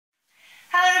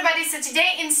so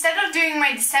today instead of doing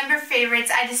my December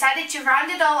favorites, I decided to round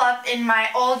it all up in my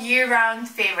all year-round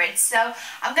favorites. So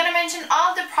I'm gonna mention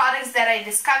all the products that I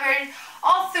discovered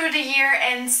all through the year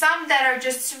and some that are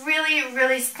just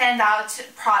really standout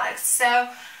products. So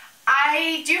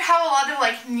I do have a lot of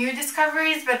like new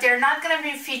discoveries, but they're not gonna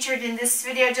be featured in this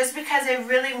video just because I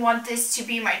really want this to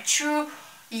be my true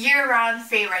year-round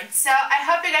favorite. So I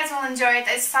hope you guys will enjoy it.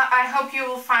 I hope you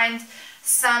will find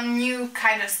some new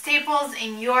kind of staples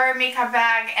in your makeup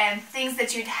bag and things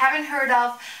that you haven't heard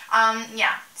of.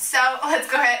 Yeah, so let's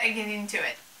go ahead and get into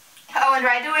it. Oh, and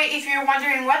right away, if you're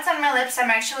wondering what's on my lips,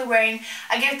 I'm actually wearing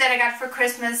a gift that I got for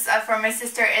Christmas from my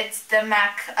sister. It's the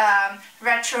MAC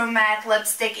Retro Matte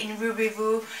Lipstick in Ruby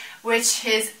Woo, which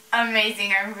is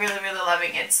amazing. I'm really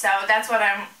loving it. So that's what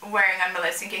I'm wearing on my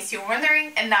lips in case you're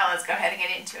wondering. And now let's go ahead and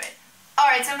get into it.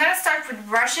 Alright, so I'm going to start with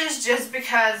brushes just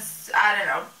because, I don't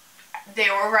know, they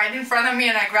were right in front of me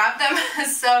and I grabbed them.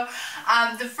 So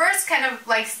the first kind of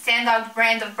like standout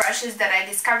brand of brushes that I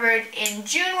discovered in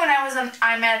June when I was on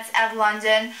IMATS at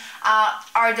London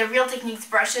are the Real Techniques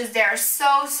brushes. They are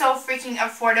so freaking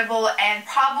affordable and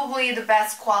probably the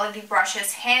best quality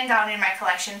brushes hand down in my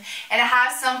collection. And I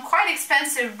have some quite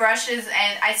expensive brushes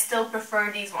and I still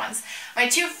prefer these ones. My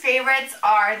two favorites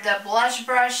are the blush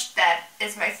brush. That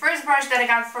is my first brush that I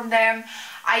got from them.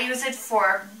 I use it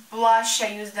for blush,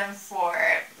 I use them for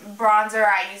bronzer,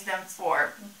 I use them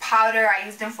for powder, I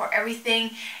use them for everything.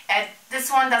 And this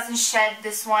one doesn't shed,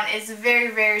 this one is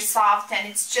very soft and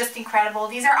it's just incredible.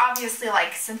 These are obviously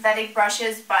like synthetic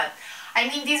brushes, but I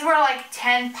mean these were like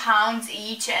 10 pounds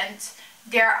each and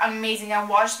they're amazing. I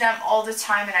wash them all the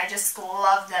time and I just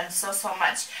love them so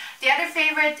much. The other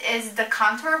favorite is the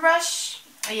contour brush.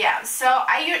 Yeah, so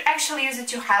I actually use it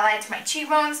to highlight my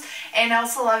cheekbones and I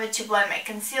also love it to blend my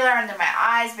concealer under my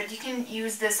eyes, but you can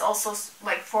use this also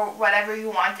like for whatever you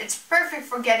want. It's perfect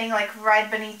for getting like right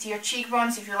beneath your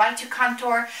cheekbones if you like to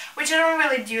contour, which I don't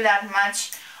really do that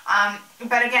much.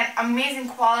 But again, amazing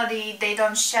quality, they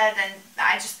don't shed and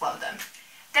I just love them.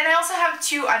 Then I also have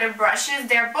two other brushes.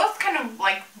 They're both kind of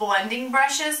like blending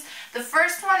brushes. The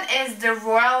first one is the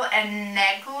Royal and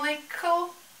Angelic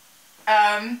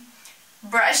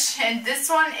brush, and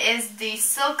this one is the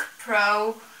Silk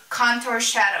Pro Contour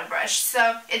Shadow Brush.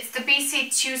 So it's the BC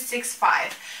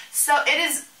 265. So it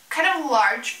is kind of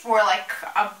large for like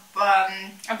a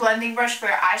blending brush for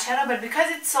your eyeshadow, but because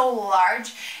it's so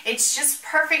large, it's just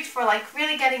perfect for like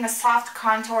really getting a soft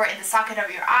contour in the socket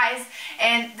of your eyes.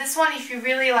 And this one, if you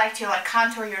really like to like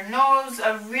contour your nose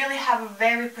or really have a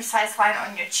very precise line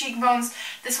on your cheekbones,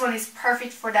 this one is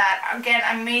perfect for that. Again,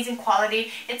 amazing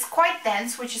quality. It's quite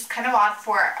dense, which is kind of odd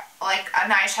for like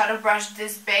an eyeshadow brush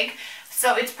this big.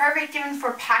 So it's perfect even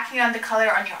for packing on the color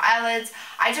on your eyelids.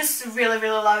 I just really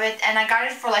love it, and I got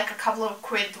it for like a couple of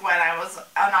quid when I was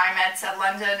on IMATS at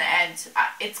London, and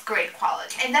it's great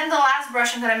quality. And then the last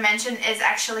brush I'm going to mention is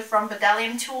actually from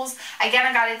Bdellium Tools. Again,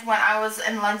 I got it when I was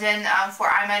in London for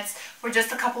IMATS for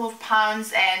just a couple of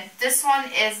pounds, and this one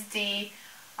is the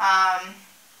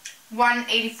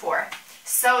 184.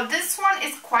 So this one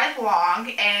is quite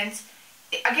long, and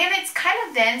again, it's kind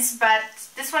of dense, but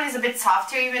this one is a bit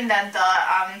softer even than the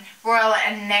Royal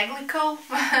and Angelic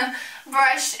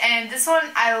brush. And this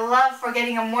one I love for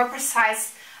getting a more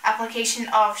precise application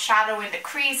of shadow in the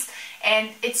crease.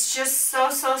 And it's just so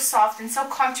soft and so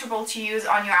comfortable to use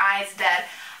on your eyes that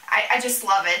I just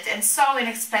love it. And so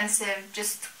inexpensive,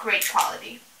 just great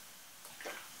quality.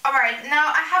 Alright,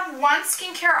 now I have one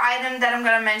skincare item that I'm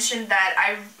going to mention that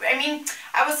I mean,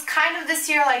 I was kind of this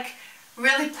year like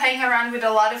really playing around with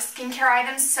a lot of skincare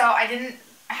items, so I didn't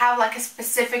have like a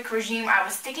specific regime I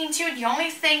was sticking to. The only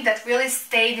thing that really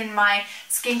stayed in my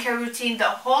skincare routine the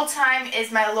whole time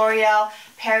is my L'Oreal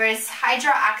Paris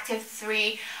Hydra Active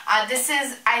 3. This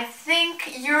is, I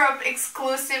think, Europe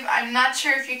exclusive. I'm not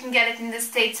sure if you can get it in the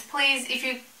States. Please, if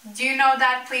you do know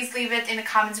that, please leave it in the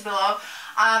comments below.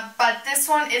 But this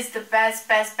one is the best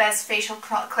facial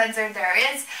cleanser there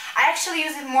is. I actually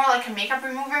use it more like a makeup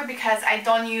remover because I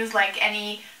don't use like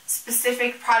any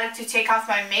specific product to take off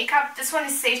my makeup. This one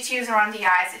is safe to use around the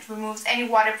eyes. It removes any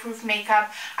waterproof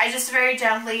makeup. I just very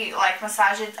gently like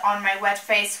massage it on my wet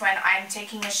face when I'm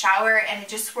taking a shower, and it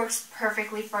just works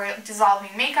perfectly for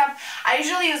dissolving makeup. I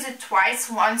usually use it twice,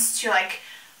 once to like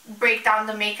break down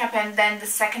the makeup and then the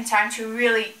second time to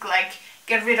really like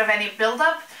get rid of any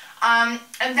buildup. And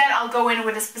then I'll go in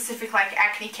with a specific like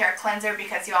acne care cleanser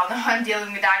because you all know I'm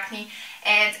dealing with acne,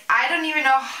 and I don't even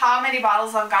know how many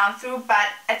bottles I've gone through, but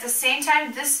at the same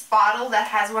time this bottle that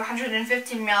has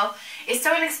 150 ml is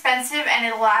so inexpensive and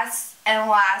it lasts and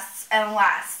lasts and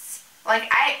lasts.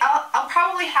 Like I'll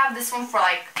probably have this one for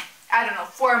like I don't know,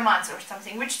 4 months or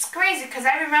something, which is crazy because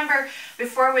I remember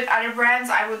before with other brands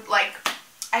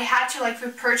I had to like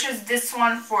repurchase this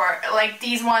one for like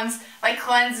these ones, like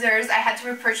cleansers. I had to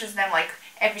repurchase them like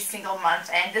every single month,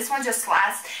 and this one just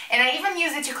lasts. And I even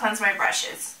use it to cleanse my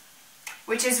brushes,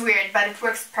 which is weird, but it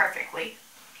works perfectly.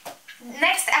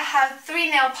 Next, I have 3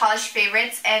 nail polish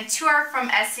favorites, and 2 are from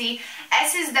Essie.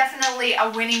 Essie is definitely a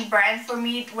winning brand for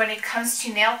me when it comes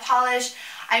to nail polish.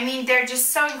 I mean, they're just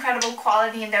so incredible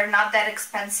quality and they're not that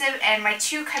expensive. And my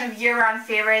 2 kind of year-round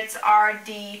favorites are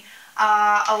the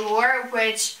Allure,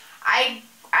 which I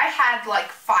had like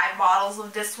 5 bottles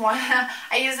of this one.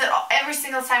 I use it every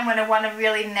single time when I want a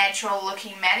really natural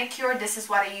looking manicure. This is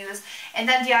what I use. And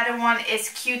then the other one is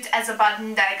Cute as a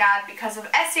Button that I got because of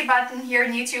Essie Button here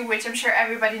on YouTube, which I'm sure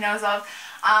everybody knows of.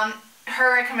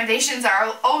 Her recommendations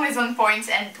are always on point,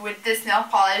 and with this nail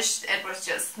polish it was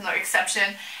just no exception.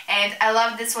 And I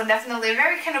love this one, definitely a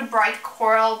very kind of bright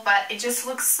coral, but it just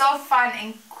looks so fun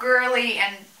and girly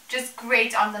and just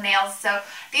great on the nails. So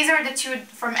these are the 2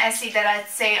 from Essie that I'd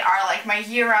say are like my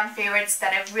year-round favorites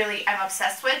that I really am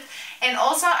obsessed with. And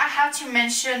also I have to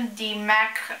mention the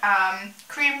MAC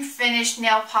Cream Finish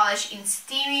Nail Polish in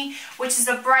Steamy, which is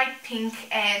a bright pink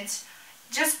and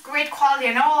just great quality.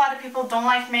 I know a lot of people don't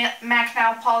like MAC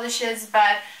nail polishes,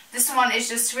 but this one is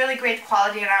just really great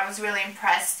quality and I was really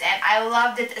impressed. And I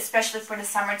loved it especially for the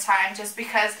summertime just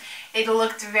because it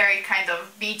looked very kind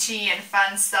of beachy and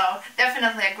fun, so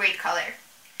definitely a great color.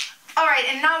 Alright,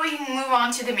 and now we can move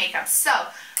on to the makeup. So,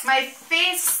 my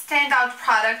face standout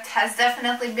product has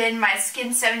definitely been my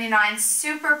Skin 79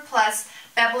 Super Plus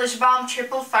Beblish Balm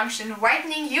Triple Function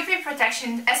Whitening UV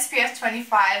Protection SPF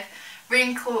 25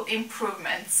 Wrinkle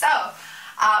Improvement. So,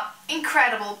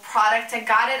 incredible product. I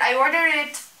got it. I ordered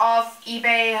it off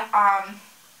eBay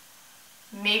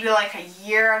maybe like a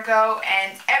year ago,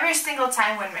 and every single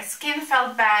time when my skin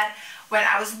felt bad, when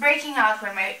I was breaking out,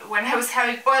 when I was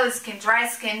having oily skin, dry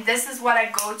skin, this is what I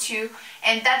go to,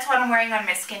 and that's what I'm wearing on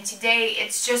my skin today.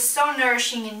 It's just so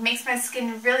nourishing. It makes my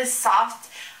skin really soft.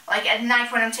 Like at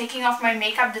night when I'm taking off my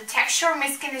makeup, the texture of my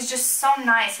skin is just so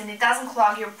nice and it doesn't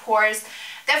clog your pores.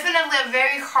 Definitely a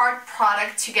very hard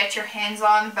product to get your hands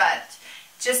on, but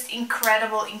just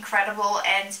incredible, incredible.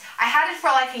 And I had it for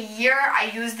like a year.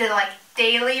 I used it like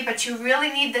daily, but you really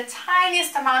need the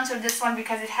tiniest amount of this one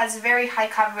because it has very high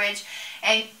coverage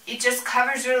and it just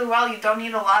covers really well. You don't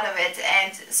need a lot of it,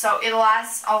 and so it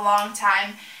lasts a long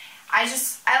time. I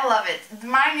love it.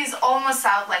 Mine is almost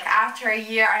out. Like after a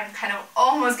year, I'm kind of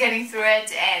almost getting through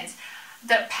it, and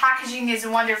the packaging is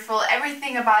wonderful.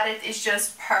 Everything about it is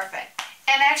just perfect.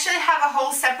 And I actually have a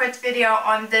whole separate video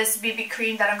on this BB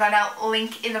cream that I'm gonna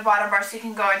link in the bottom bar, so you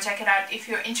can go and check it out if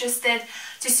you're interested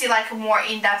to see like a more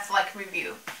in-depth like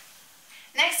review.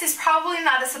 Next is probably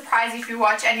not a surprise if you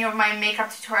watch any of my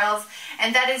makeup tutorials,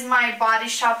 and that is my Body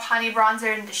Shop Honey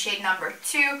Bronzer in the shade number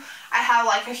 2. I have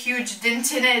like a huge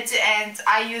dent in it and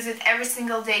I use it every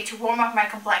single day to warm up my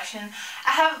complexion.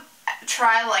 I have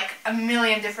tried like a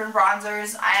million different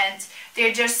bronzers and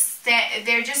they just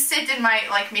sit in my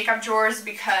like makeup drawers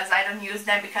because I don't use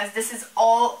them, because this is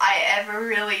all I ever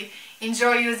really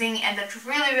enjoy using, and that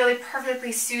really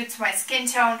perfectly suits my skin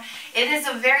tone. It is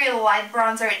a very light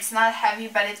bronzer. It's not heavy,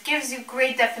 but it gives you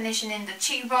great definition in the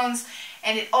cheekbones,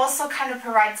 and it also kind of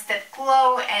provides that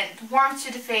glow and warmth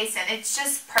to the face, and it's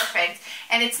just perfect.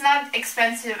 And it's not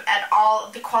expensive at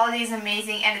all. The quality is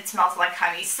amazing and it smells like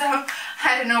honey, so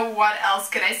I don't know what else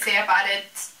can I say about it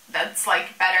that's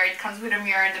like better. It comes with a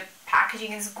mirror, the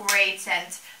packaging is great and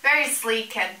very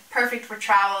sleek and perfect for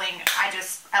traveling. I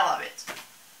love it.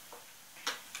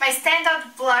 My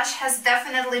standout blush has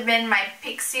definitely been my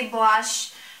Pixi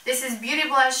blush. This is Beauty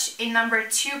Blush in number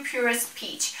 2, Purest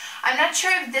Peach. I'm not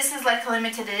sure if this is like a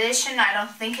limited edition. I don't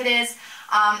think it is.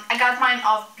 I got mine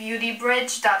off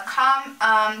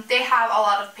beautybridge.com. They have a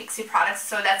lot of Pixi products,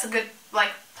 so that's a good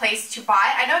like place to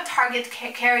buy. I know Target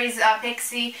carries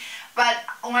Pixi, but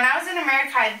when I was in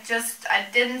America, I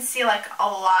didn't see like a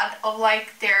lot of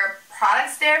like their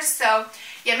products there. So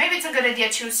yeah, maybe it's a good idea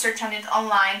to search on it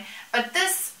online. But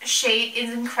this shade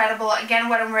is incredible. Again,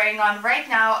 what I'm wearing on right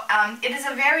now, it is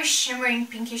a very shimmering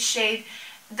pinkish shade.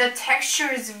 The texture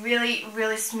is really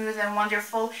smooth and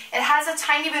wonderful. It has a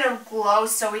tiny bit of glow,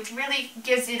 so it really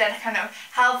gives you that kind of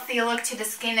healthy look to the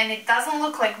skin, and it doesn't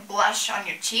look like blush on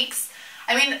your cheeks.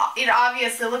 I mean, it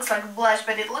obviously looks like blush,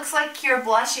 but it looks like you're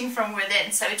blushing from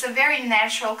within. So it's a very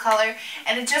natural color,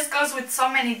 and it just goes with so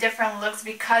many different looks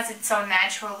because it's so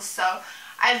natural. So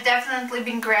I've definitely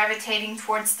been gravitating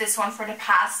towards this one for the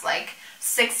past like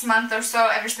 6 months or so,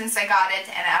 ever since I got it,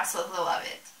 and I absolutely love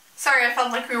it. Sorry, I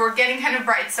felt like we were getting kind of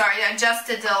bright. Sorry, I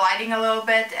adjusted the lighting a little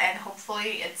bit and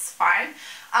hopefully it's fine.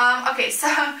 Okay, so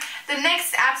the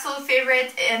next absolute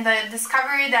favorite in the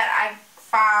discovery that I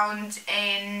found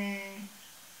in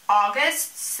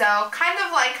August, so kind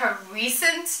of like a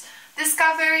recent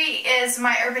discovery, is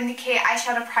my Urban Decay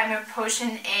eyeshadow primer potion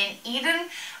in Eden,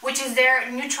 which is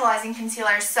their neutralizing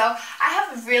concealer. So I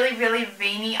have really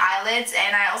veiny eyelids,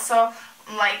 and I also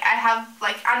I have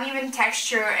uneven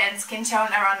texture and skin tone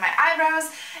around my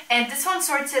eyebrows, and this one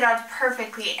sorts it out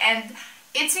perfectly, and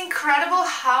it's incredible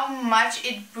how much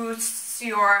it boosts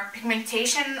your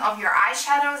pigmentation of your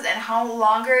eyeshadows and how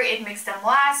longer it makes them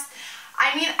last.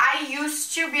 I mean, I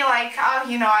used to be like, oh,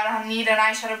 you know, I don't need an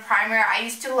eyeshadow primer. I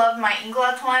used to love my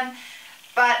Inglot one,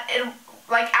 but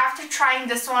after trying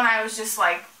this one, I was just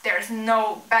like, there's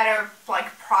no better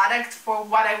product for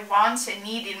what I want and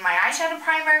need in my eyeshadow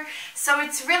primer. So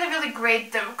it's really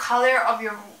great. The color of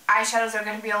your eyeshadows are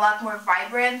going to be a lot more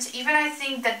vibrant. Even I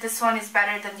think that this one is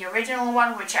better than the original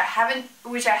one, which I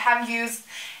have used,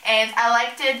 and I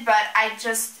liked it, but I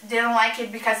just didn't like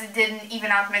it because it didn't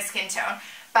even out my skin tone.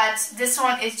 But this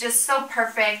one is just so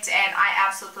perfect, and I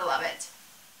absolutely love it.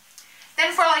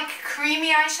 Then for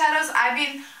creamy eyeshadows, I've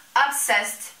been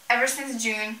obsessed ever since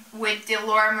June with the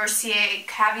Allure Mercier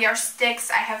caviar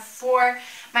sticks. I have 4.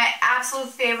 My absolute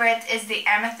favorite is the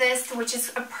Amethyst, which is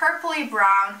a purpley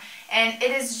brown, and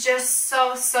it is just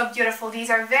so beautiful. These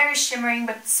are very shimmering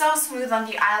but so smooth on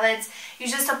the eyelids. You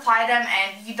just apply them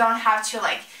and you don't have to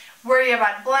worry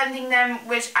about blending them,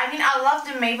 which, I mean, I love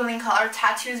the Maybelline color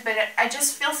tattoos, but I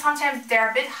just feel sometimes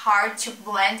they're a bit hard to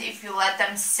blend if you let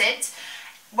them sit.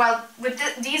 Well, with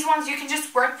these ones, you can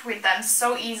just work with them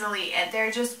so easily, and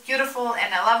they're just beautiful,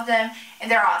 and I love them, and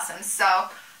they're awesome. So,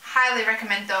 highly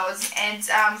recommend those. And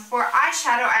for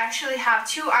eyeshadow, I actually have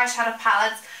 2 eyeshadow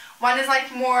palettes. One is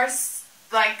more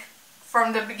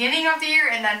from the beginning of the year,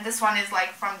 and then this one is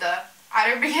from the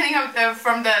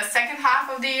from the second half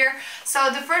of the year. So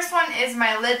the first one is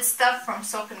my lid stuff from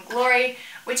Soap and Glory,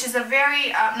 which is a very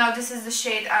no, this is the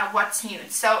shade What's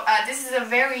Nude. So this is a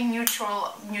very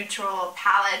neutral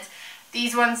palette.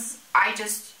 These ones I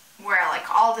just wear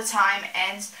all the time,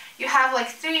 and you have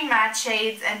 3 matte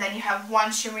shades, and then you have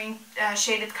 1 shimmering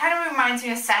shade. It kind of reminds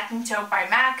me of Satin Taupe by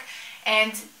MAC.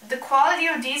 And the quality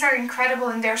of these are incredible,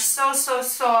 and they're so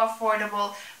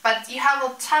affordable, but you have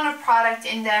a ton of product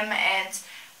in them, and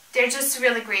they're just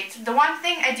really great. The one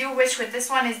thing I do wish with this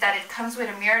one is that it comes with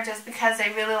a mirror, just because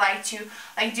I really like to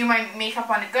do my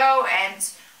makeup on the go, and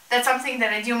that's something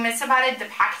that I do miss about it. The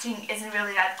packaging isn't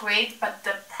really that great, but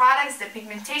the products, the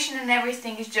pigmentation and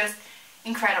everything is just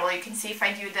incredible. You can see if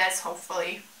I do this,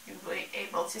 hopefully you'll be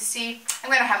able to see.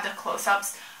 I'm gonna have the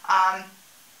close-ups.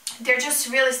 They're just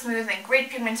really smooth and great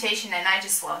pigmentation, and I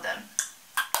just love them.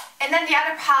 And then the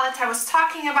other palette I was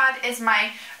talking about is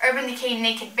my Urban Decay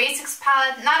Naked Basics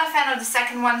palette. Not a fan of the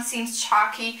second one, seems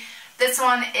chalky. This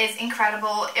one is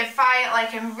incredible. If I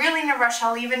am really in a rush,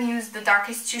 I'll even use the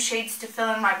darkest 2 shades to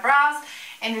fill in my brows,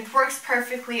 and it works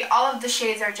perfectly. All of the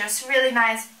shades are just really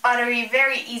nice, buttery,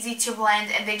 very easy to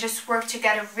blend, and they just work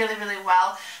together really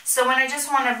well. So when I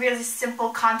just want a really simple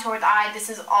contoured eye,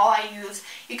 this is all I use.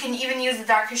 You can even use the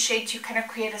darkest shade to kind of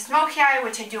create a smoky eye,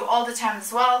 which I do all the time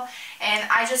as well. And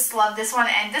I just love this one,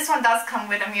 and this one does come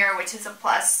with a mirror, which is a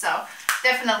plus, so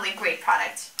definitely great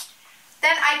product.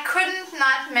 Then I couldn't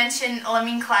not mention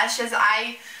Mink lashes.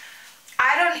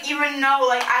 I don't even know,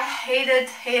 I hated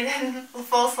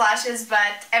false lashes,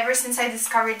 but ever since I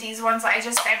discovered these ones,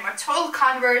 I'm a total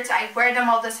convert. I wear them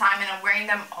all the time, and I'm wearing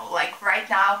them right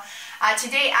now.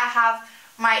 Today I have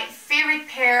my favorite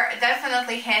pair,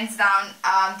 definitely hands down,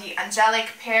 the Angelic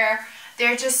pair.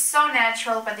 They're just so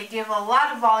natural, but they give a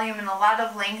lot of volume and a lot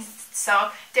of length,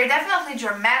 so they're definitely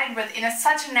dramatic, but in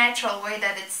such a natural way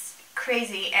that it's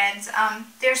crazy. And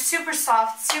they're super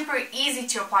soft, super easy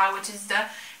to apply, which is the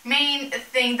main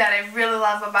thing that I really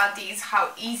love about these,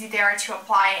 how easy they are to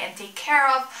apply and take care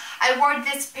of. I wore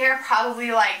this pair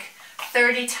probably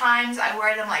 30 times. I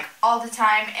wear them all the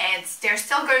time, and they're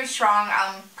still going strong.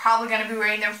 I'm probably going to be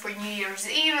wearing them for New Year's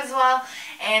Eve as well,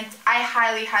 and I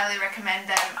highly recommend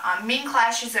them. Mink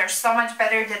lashes are so much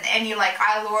better than any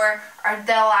Allure or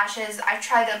Bdellium. I've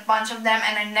tried a bunch of them,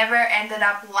 and I never ended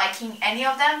up liking any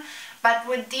of them. But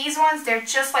with these ones, they're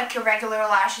just like your regular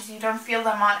lashes. You don't feel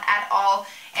them on at all,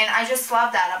 and I just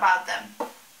love that about them.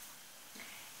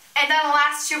 And then the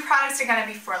last 2 products are going to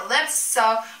be for lips.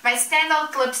 So my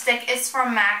standout lipstick is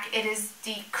from MAC. It is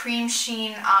the Cream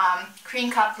Sheen Cream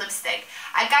Cup lipstick.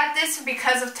 I got this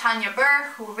because of Tanya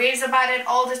Burr, who raves about it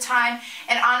all the time.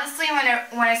 And honestly,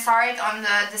 when I saw it on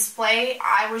the display,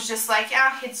 I was just like,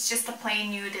 yeah, it's just a plain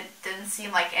nude. It didn't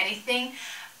seem like anything.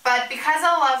 But because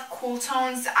I love cool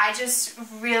tones, I just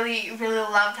really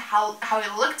loved how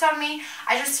it looked on me.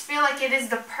 I just feel like it is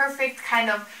the perfect kind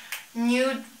of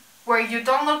nude where you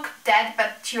don't look dead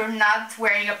but you're not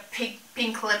wearing a pink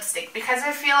lipstick, because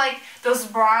I feel like those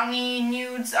brownie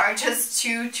nudes are just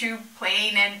too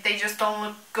plain and they just don't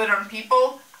look good on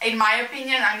people, in my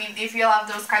opinion. I mean, if you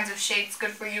love those kinds of shades,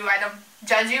 good for you, I don't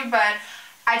judge you, but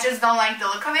I just don't like the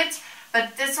look of it.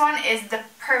 But this one is the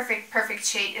perfect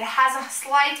shade. It has a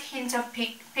slight hint of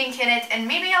pink in it and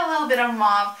maybe a little bit of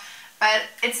mauve, but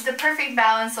it's the perfect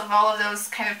balance of all of those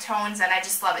kind of tones, and I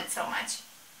just love it so much.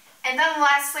 And then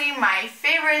lastly, my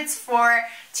favorites for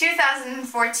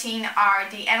 2014 are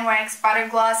the NYX Butter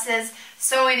Glosses.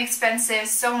 So inexpensive,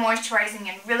 so moisturizing,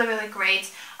 and really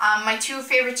great. My two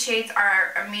favorite shades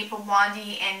are Maple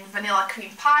Blondie and Vanilla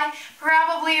Cream Pie.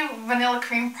 Probably Vanilla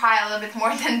Cream Pie a little bit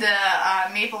more than the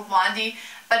Maple Blondie,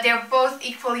 but they're both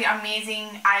equally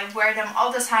amazing. I wear them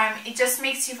all the time. It just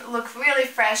makes you look really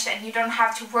fresh and you don't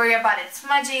have to worry about it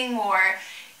smudging or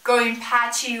going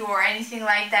patchy or anything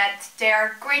like that.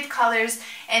 They're great colors,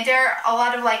 and there are a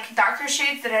lot of like darker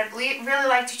shades that I'd really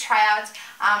like to try out.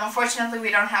 Unfortunately,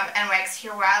 we don't have NYX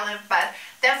here where I live, but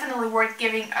definitely worth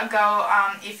giving a go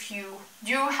if you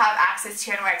do have access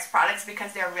to NYX products,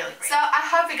 because they're really great. So I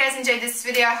hope you guys enjoyed this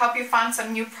video. I hope you found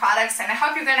some new products, and I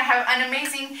hope you're gonna have an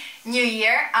amazing new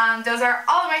year. Those are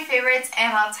all of my favorites,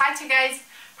 and I'll talk to you guys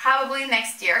probably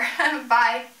next year.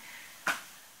 Bye!